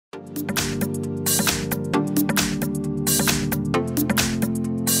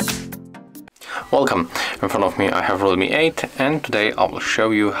Welcome, in front of me I have REALME 8 and today I will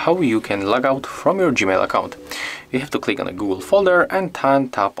show you how you can log out from your Gmail account. You have to click on the Google folder and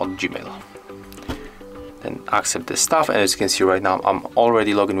tap on Gmail. Then accept this stuff, and as you can see right now I'm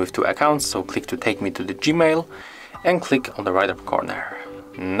already logged in with 2 accounts, so click to take me to the Gmail and click on the right upper corner.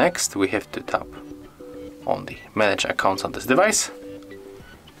 Next we have to tap on the manage accounts on this device.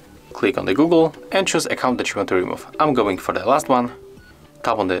 Click on the Google and choose account that you want to remove. I'm going for the last one.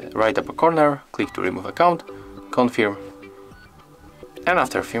 Tap on the right upper corner, click to remove account, confirm, and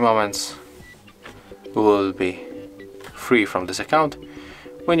after a few moments we will be free from this account.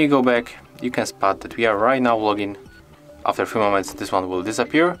 When you go back, you can spot that we are right now logged in. After a few moments this one will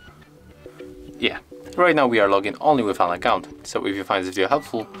disappear. Yeah, right now we are logged in only with an account. So if you find this video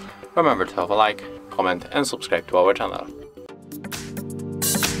helpful, remember to have a like, comment and subscribe to our channel.